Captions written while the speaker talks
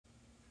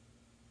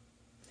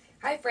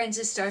Hi friends,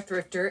 it's Star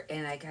Thrifter,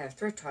 and I got a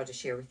thrift haul to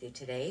share with you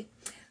today.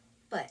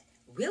 But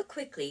real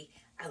quickly,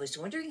 I was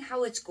wondering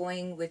how it's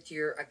going with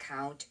your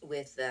account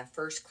with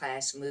First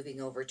Class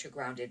moving over to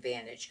Ground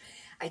Advantage.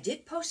 I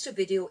did post a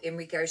video in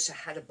regards to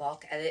how to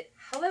bulk edit.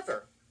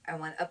 However, I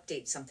want to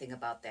update something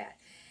about that.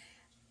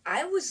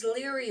 I was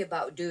leery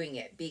about doing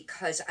it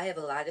because I have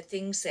a lot of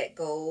things that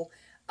go,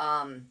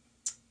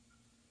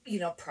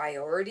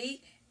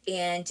 priority.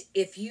 And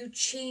if you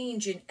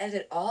change and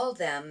edit all of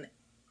them,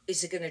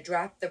 is it going to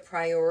drop the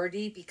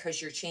priority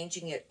because you're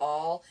changing it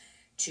all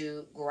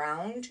to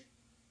Ground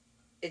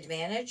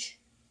Advantage?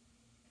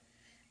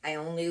 I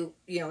only,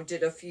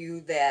 did a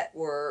few that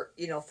were,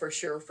 for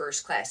sure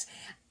First Class.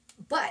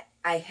 But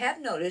I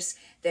have noticed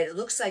that it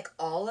looks like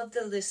all of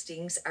the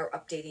listings are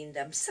updating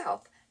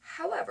themselves.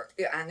 However,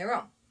 they're on their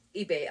own.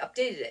 eBay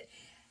updated it.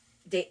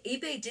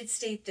 eBay did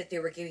state that they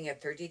were giving a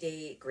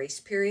 30-day grace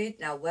period.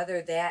 Now,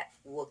 whether that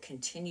will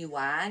continue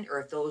on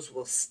or if those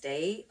will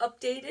stay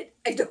updated,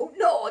 I don't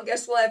know. I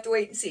guess we'll have to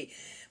wait and see.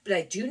 But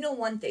I do know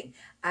one thing.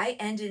 I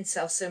end and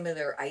sell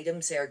similar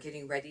items that are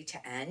getting ready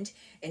to end.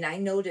 And I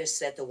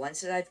noticed that the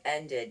ones that I've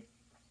ended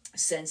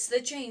since the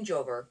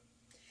changeover,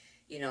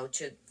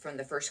 from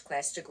the First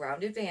Class to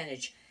Ground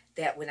Advantage,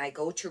 that when I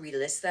go to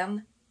relist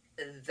them,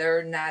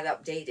 they're not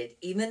updated.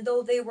 Even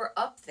though they were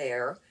up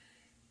there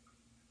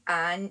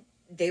and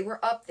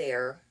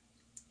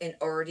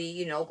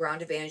already,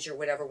 Ground Advantage or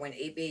whatever, when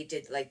eBay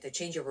did like the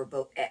changeover,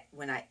 but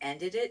when I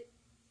ended it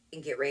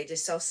and get ready to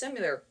sell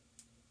similar,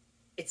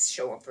 it's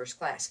showing First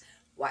Class.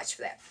 Watch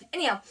for that.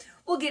 Anyhow,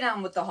 we'll get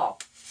on with the haul.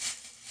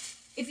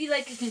 If you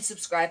like, you can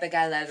subscribe. I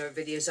got a lot of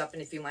videos up,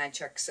 and if you want to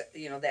check,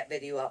 that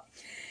video up.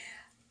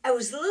 I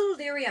was a little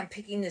leery on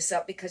picking this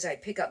up because I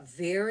pick up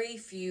very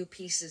few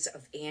pieces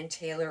of Ann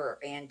Taylor or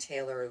Ann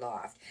Taylor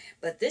loft.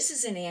 But this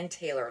is an Ann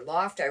Taylor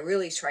loft I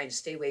really trying to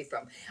stay away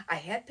from. I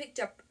had picked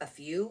up a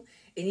few,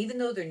 and even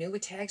though they're new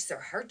with tags, they're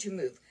hard to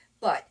move.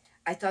 But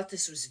I thought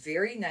this was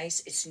very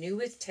nice. It's new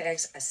with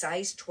tags, a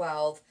size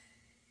 12,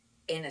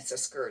 and it's a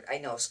skirt. I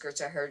know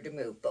skirts are hard to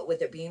move, but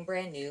with it being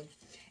brand new,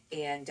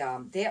 and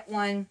that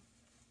one,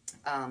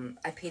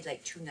 I paid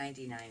like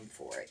 $2.99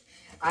 for it.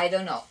 I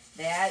don't know.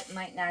 That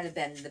might not have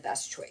been the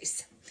best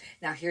choice.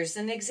 Now, here's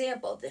an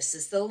example. This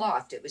is the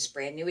loft. It was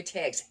brand new with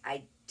tags.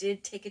 I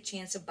did take a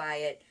chance to buy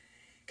it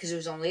because it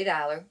was only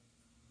 $1.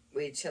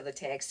 Waited till the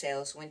tag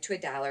sales went to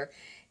 $1.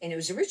 And it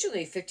was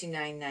originally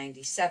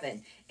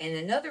 $59.97. And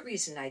another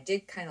reason I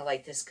did kind of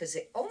like this, because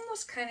it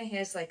almost kind of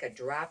has like a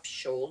drop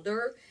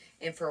shoulder.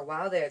 And for a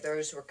while there,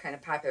 those were kind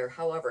of popular.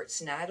 However,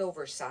 it's not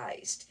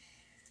oversized.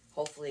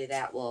 Hopefully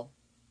that will,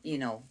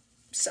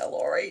 sell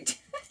all right.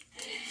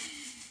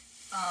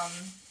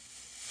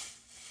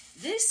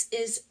 This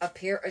is a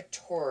pair of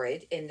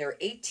Torrid, and they're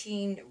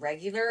 18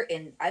 regular,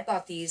 and I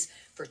bought these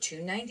for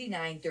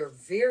 $2.99. They're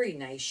very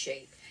nice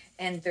shape,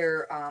 and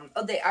they're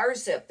they are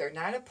zipped. They're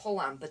not a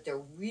pull-on, but they're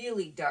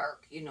really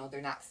dark.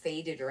 They're not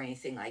faded or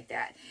anything like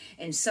that.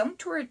 And some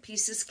Torrid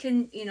pieces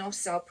can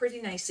sell pretty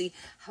nicely.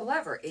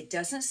 However, it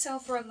doesn't sell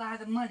for a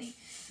lot of money.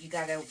 You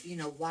gotta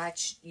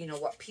watch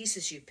what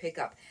pieces you pick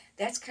up.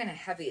 That's kind of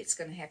heavy. It's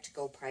going to have to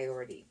go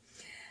priority.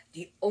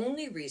 The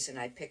only reason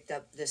I picked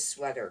up this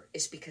sweater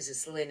is because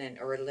it's linen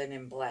or a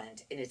linen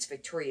blend, and it's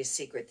Victoria's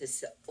Secret. This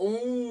is the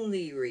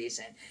only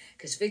reason,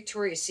 because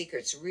Victoria's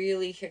Secret's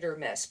really hit or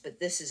miss, but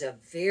this is a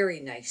very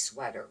nice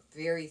sweater,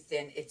 very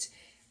thin. It's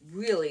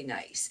really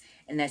nice,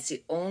 and that's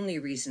the only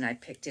reason I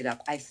picked it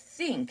up. I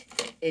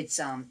think it's,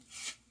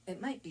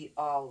 it might be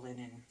all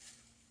linen.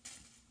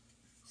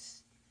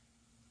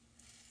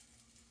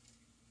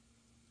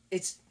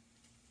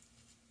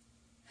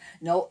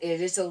 No, it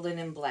is a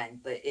linen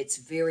blend, but it's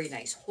very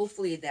nice.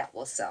 Hopefully that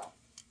will sell.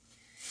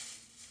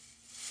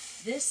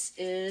 This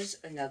is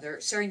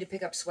another, starting to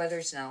pick up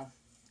sweaters now.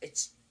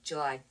 It's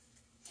July.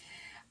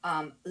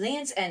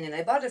 Land's End, and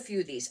I bought a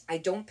few of these. I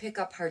don't pick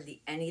up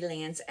hardly any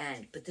Land's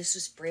End, but this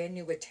was brand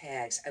new with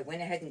tags. I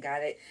went ahead and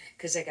got it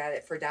because I got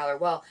it for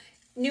 $1. Well,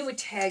 new with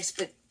tags,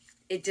 but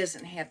it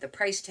doesn't have the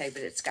price tag,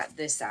 but it's got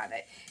this on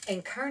it.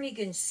 And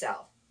Carnigans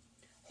sell.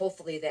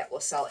 Hopefully that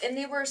will sell. And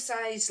they were a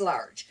size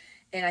large.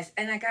 And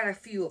I got a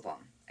few of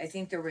them. I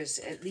think there was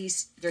at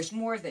least, there's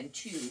more than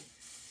 2.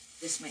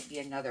 This might be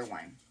another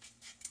one.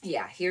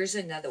 Yeah, here's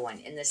another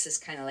one. And this is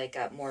kind of like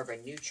a more of a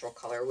neutral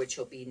color, which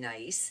will be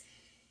nice.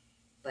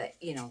 But,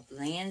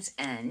 Land's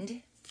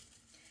End.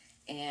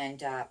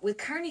 And with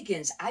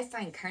carnigans, I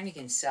find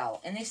carnigans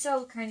sell. And they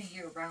sell kind of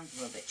year-round a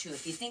little bit, too.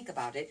 If you think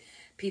about it,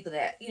 people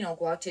that,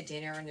 go out to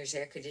dinner and there's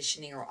air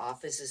conditioning or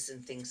offices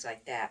and things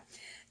like that.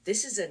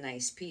 This is a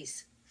nice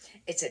piece.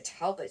 It's a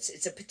Talbot's.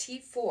 It's a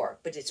petite 4,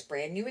 but it's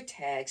brand new with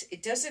tags.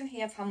 It doesn't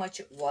have how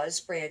much it was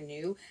brand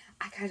new.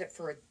 I got it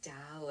for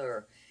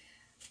 $1.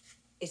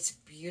 It's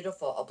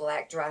beautiful. A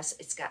black dress.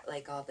 It's got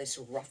like all this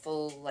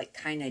ruffle, like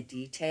kind of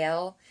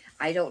detail.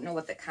 I don't know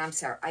what the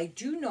comps are. I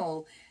do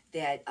know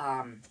that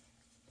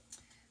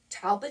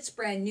Talbot's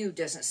brand new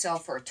doesn't sell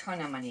for a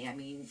ton of money. I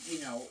mean,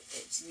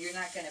 you're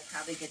not going to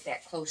probably get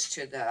that close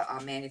to the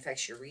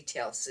manufacturer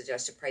retail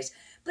suggested price,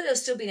 but it'll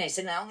still be nice.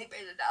 And I only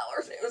paid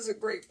 $1. It was a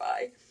great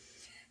buy.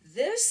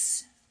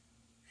 This,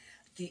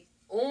 the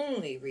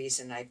only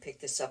reason I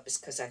picked this up is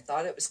because I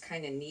thought it was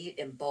kind of neat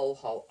and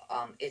boho.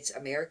 It's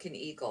American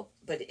Eagle,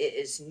 but it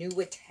is new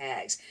with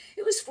tags.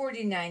 It was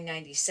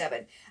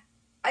 $49.97.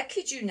 I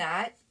kid you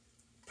not,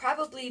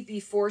 probably be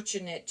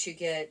fortunate to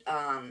get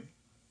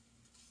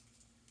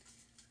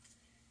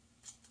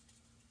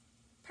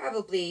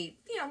probably,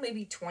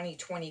 maybe 20,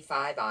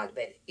 25 out of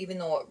it, even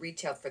though it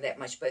retailed for that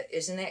much. But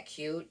isn't that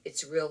cute?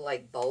 It's real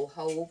like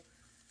boho,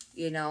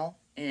 and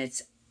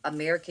it's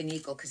American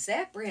Eagle, because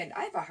that brand,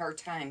 I have a hard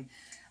time,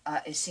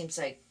 it seems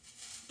like,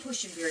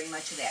 pushing very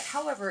much of that.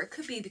 However, it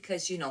could be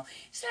because,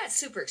 it's not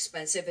super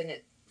expensive,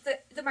 and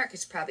the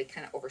market's probably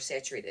kind of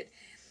oversaturated.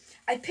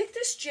 I picked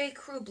this J.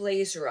 Crew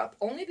blazer up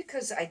only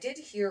because I did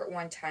hear at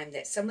one time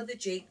that some of the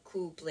J.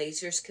 Crew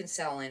blazers can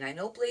sell, and I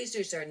know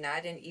blazers are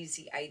not an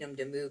easy item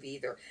to move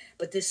either,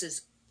 but this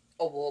is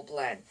a wool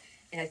blend.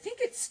 And I think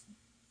it's,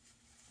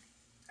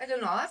 I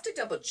don't know, I'll have to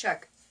double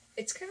check.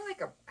 It's kind of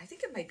like I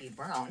think it might be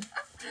brown.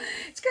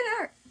 It's kind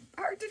of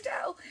hard to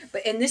tell.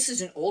 And this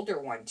is an older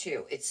one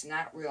too. It's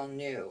not real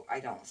new,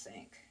 I don't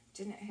think.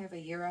 Didn't it have a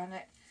year on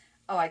it?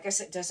 Oh, I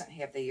guess it doesn't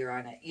have the year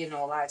on it. A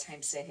lot of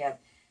times they have,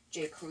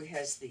 J. Crew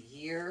has the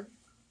year.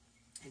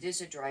 It is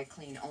a dry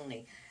clean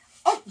only.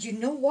 Oh, you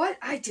know what?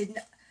 I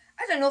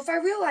don't know if I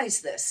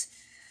realized this.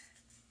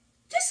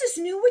 This is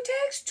new with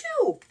tags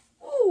too.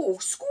 Oh,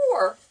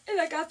 score. And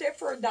I got that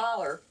for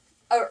 $1.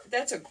 Oh,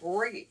 that's a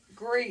great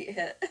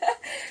hit.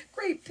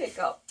 Great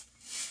pickup.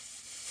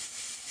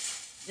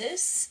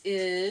 This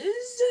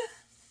is,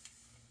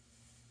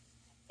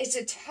 it's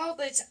a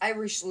Talbot's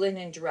Irish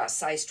linen dress,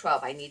 size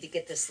 12. I need to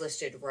get this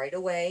listed right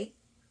away.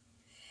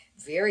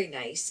 Very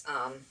nice.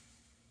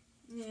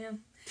 Yeah,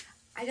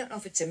 I don't know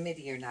if it's a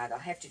midi or not. I'll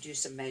have to do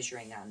some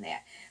measuring on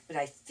that. But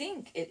I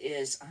think it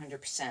is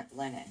 100%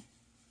 linen.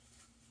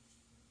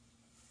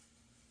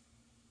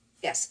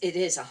 Yes, it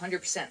is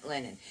 100%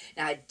 linen.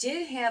 Now, I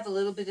did have a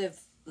little bit of,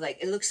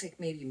 it looks like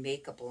maybe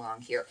makeup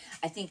along here.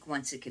 I think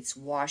once it gets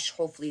washed,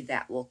 hopefully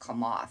that will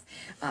come off.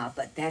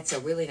 But that's a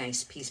really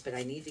nice piece, but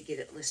I need to get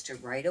it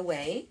listed right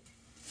away.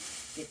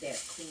 Get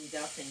that cleaned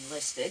up and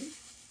listed.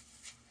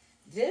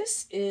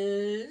 This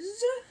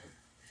is,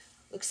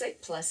 looks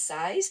like plus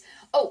size.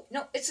 Oh,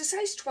 no, it's a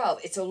size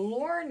 12. It's a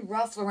Lauren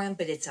Ralph Lauren,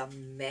 but it's a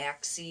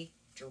maxi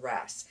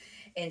dress.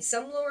 And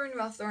some Lauren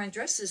Ralph Lauren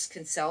dresses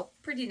can sell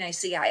pretty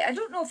nicely. I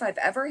don't know if I've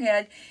ever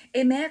had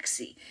a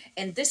maxi.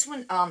 And this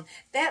one,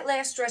 that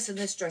last dress and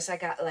this dress, I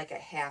got like a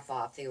half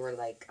off. They were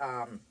like,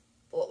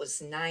 well, it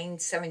was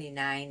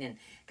 $9.79 and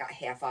got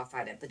half off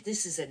on it. But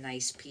this is a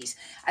nice piece.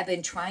 I've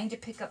been trying to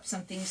pick up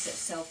some things that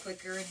sell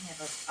quicker and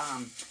have a,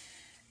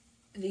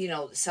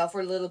 sell for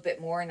a little bit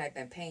more, and I've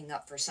been paying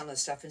up for some of the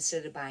stuff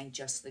instead of buying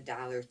just the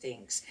dollar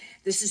things.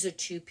 This is a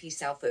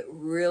two-piece outfit,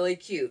 really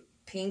cute.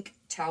 Pink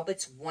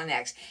Talbot's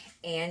 1X,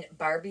 and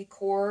Barbie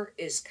core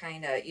is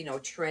kind of,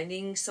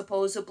 trending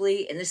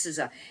supposedly, and this is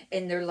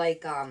and they're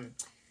like a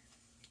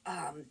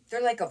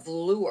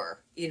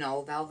velour,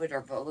 velvet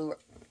or velour.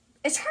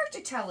 It's hard to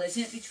tell,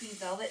 isn't it, between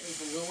velvet and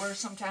velour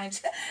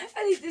sometimes?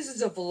 I think this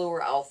is a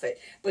velour outfit,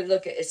 but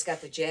look, it's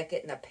got the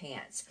jacket and the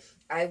pants.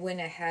 I went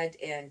ahead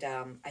and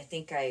I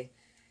think I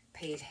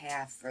paid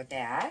half for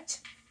that.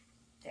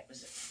 That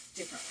was a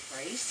different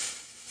price.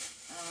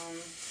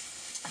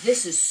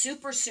 This is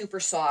super, super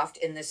soft,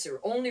 and this is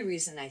the only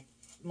reason I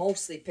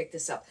mostly picked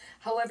this up.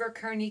 However,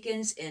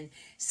 carnigans and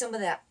some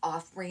of that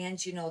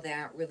off-brands, that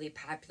aren't really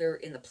popular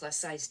in the plus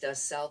size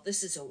does sell.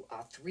 This is a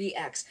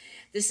 3X.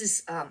 This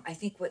is, I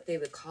think, what they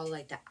would call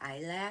like the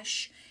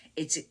eyelash.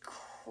 It's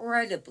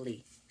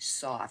incredibly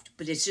soft,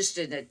 but it's just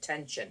an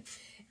attention.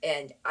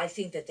 And I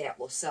think that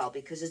will sell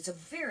because it's a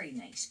very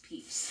nice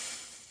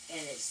piece.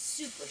 And it's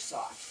super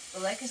soft.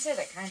 But like I said,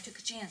 I kind of took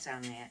a chance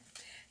on that.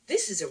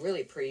 This is a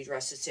really pretty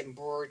dress. It's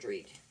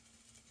embroidered.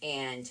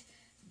 And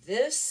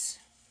this,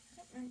 I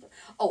don't remember.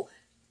 Oh,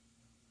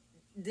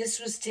 this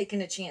was taking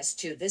a chance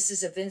too. This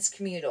is a Vince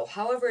Camuto.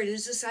 However, it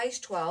is a size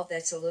 12.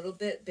 That's a little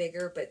bit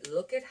bigger, but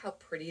look at how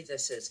pretty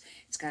this is.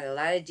 It's got a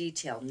lot of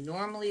detail.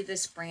 Normally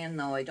this brand,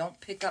 though, I don't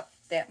pick up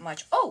that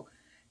much. Oh,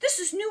 this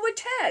is new with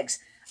tags.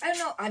 I don't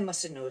know. I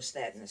must have noticed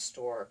that in the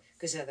store.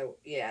 Because,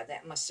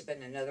 that must have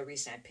been another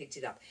reason I picked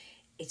it up.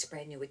 It's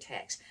brand new with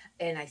tags.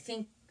 And I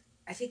think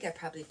I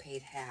probably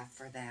paid half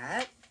for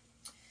that.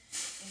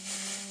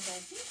 And I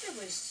think there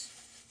was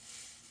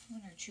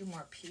one or two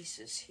more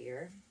pieces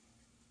here.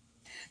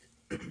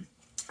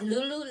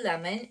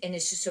 Lululemon, and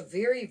it's just a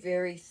very,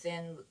 very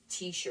thin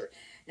t-shirt.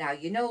 Now,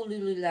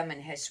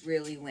 Lululemon has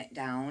really went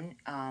down,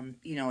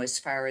 as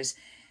far as,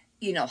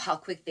 how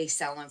quick they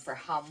sell them for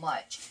how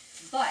much.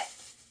 But,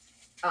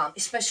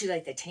 especially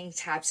like the tank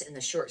tops and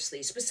the short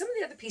sleeves. But some of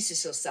the other pieces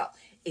still sell.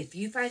 If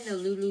you find the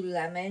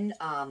Lululemon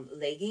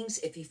leggings,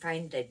 if you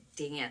find the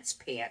dance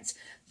pants,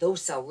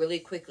 those sell really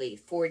quickly.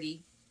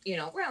 40,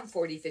 around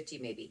 40, 50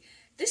 maybe.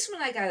 This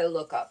one I got to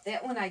look up.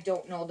 That one I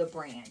don't know the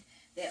brand.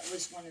 That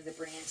was one of the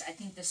brands. I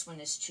think this one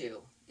is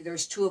too.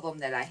 There's two of them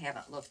that I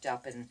haven't looked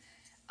up, and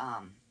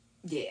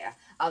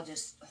I'll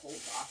just hold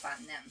off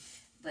on them.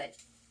 But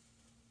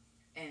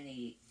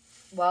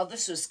well,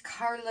 this was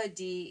Carla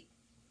D.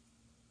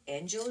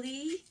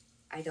 Angeli.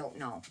 I don't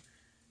know.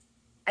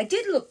 I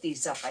did look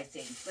these up, I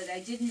think, but I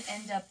didn't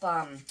end up,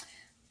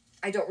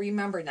 I don't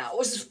remember now. It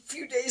was a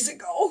few days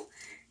ago.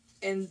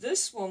 And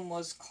this one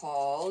was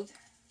called,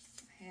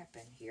 what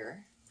happened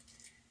here?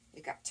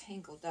 It got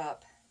tangled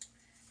up.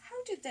 How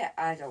did that,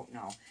 I don't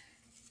know.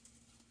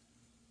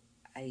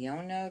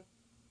 Iona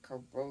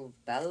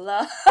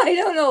Corobella. I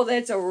don't know.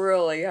 That's a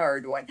really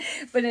hard one.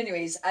 But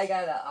anyways, I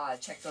gotta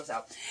check those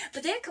out.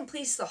 But that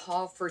completes the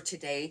haul for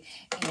today.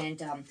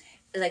 And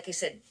like I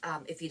said,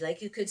 if you'd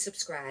like, you could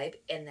subscribe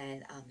and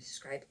then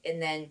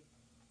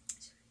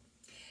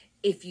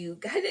if you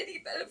got any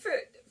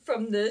benefit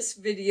from this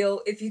video,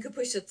 if you could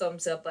push the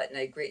thumbs up button,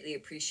 I greatly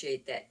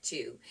appreciate that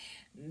too.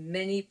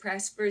 Many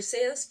prosperous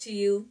sales to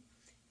you.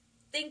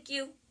 Thank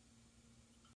you.